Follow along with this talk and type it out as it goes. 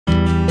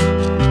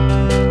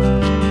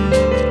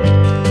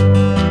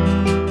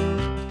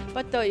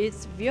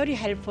it's very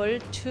helpful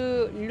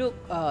to look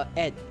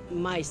at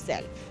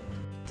myself.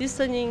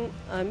 Discerning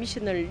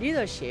missional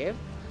leadership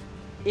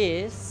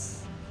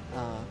is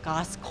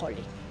God's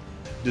calling.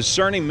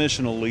 Discerning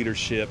missional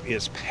leadership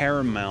is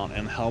paramount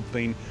in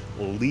helping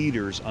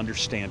leaders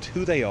understand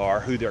who they are,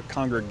 who their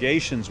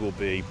congregations will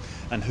be,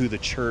 and who the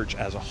church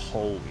as a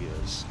whole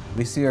is.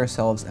 We see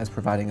ourselves as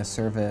providing a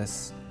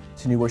service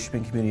to new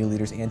worshiping community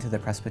leaders and to the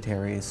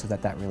presbyteries so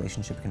that that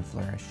relationship can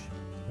flourish.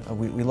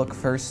 We look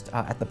first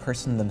at the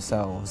person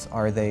themselves.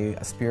 Are they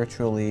a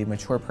spiritually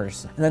mature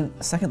person? And then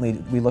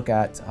secondly, we look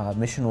at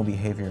missional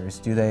behaviors.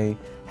 Do they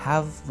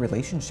have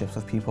relationships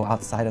with people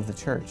outside of the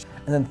church?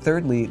 And then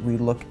thirdly, we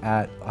look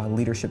at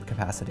leadership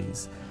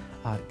capacities.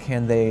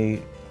 Can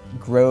they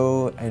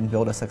grow and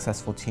build a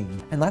successful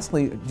team? And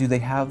lastly, do they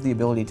have the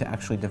ability to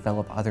actually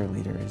develop other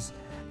leaders?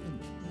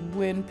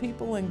 When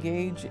people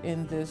engage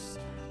in this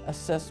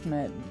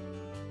assessment,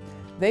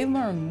 they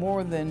learn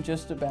more than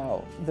just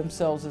about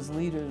themselves as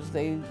leaders.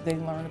 They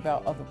learn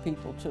about other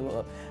people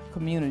too,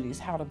 communities,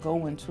 how to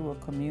go into a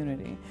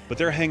community. But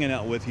they're hanging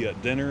out with you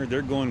at dinner,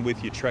 they're going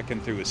with you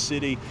trekking through a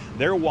city,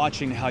 they're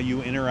watching how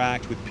you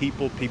interact with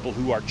people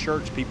who are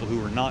church, people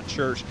who are not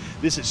church.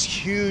 This is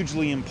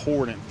hugely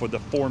important for the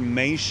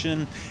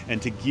formation and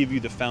to give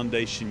you the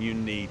foundation you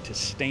need to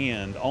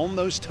stand on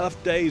those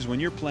tough days when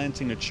you're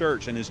planting a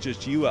church and it's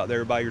just you out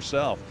there by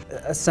yourself.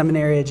 A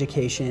seminary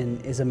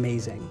education is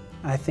amazing.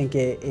 I think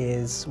it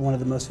is one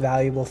of the most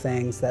valuable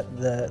things that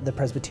the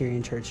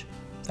Presbyterian Church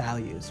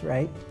values,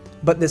 right?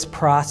 But this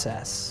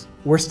process,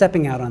 we're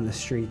stepping out on the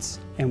streets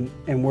and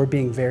we're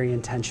being very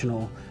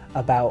intentional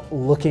about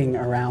looking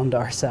around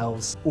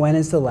ourselves. When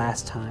is the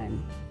last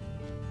time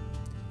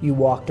you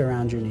walked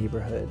around your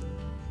neighborhood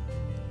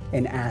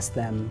and asked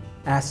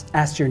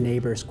your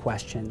neighbors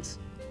questions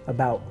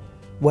about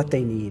what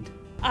they need?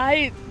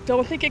 I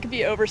don't think it could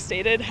be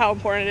overstated how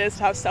important it is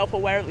to have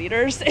self-aware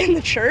leaders in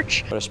the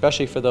church. But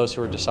especially for those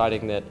who are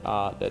deciding that,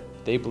 that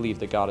they believe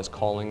that God is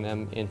calling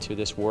them into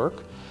this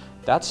work,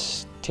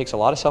 that takes a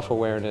lot of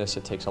self-awareness,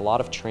 it takes a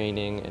lot of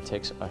training, it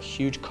takes a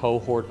huge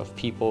cohort of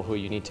people who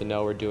you need to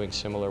know are doing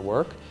similar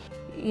work.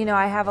 You know,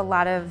 I have a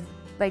lot of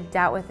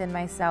doubt within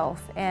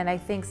myself, and I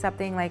think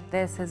something like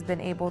this has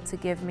been able to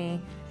give me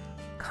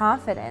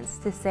confidence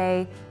to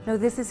say, no,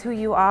 this is who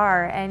you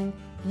are, and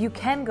you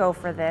can go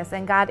for this,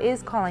 and God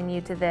is calling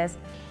you to this.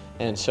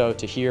 And so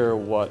to hear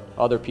what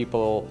other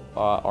people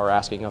are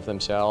asking of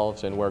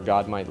themselves and where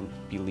God might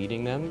be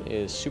leading them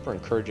is super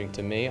encouraging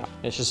to me.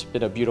 It's just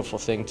been a beautiful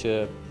thing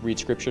to read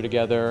Scripture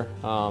together,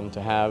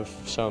 to have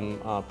some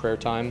prayer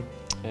time,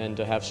 and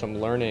to have some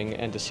learning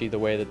and to see the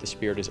way that the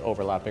Spirit is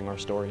overlapping our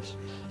stories.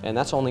 And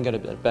that's only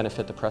going to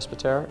benefit the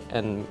presbytery,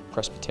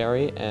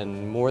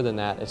 and more than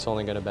that, it's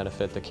only going to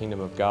benefit the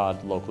kingdom of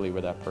God locally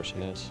where that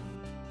person is.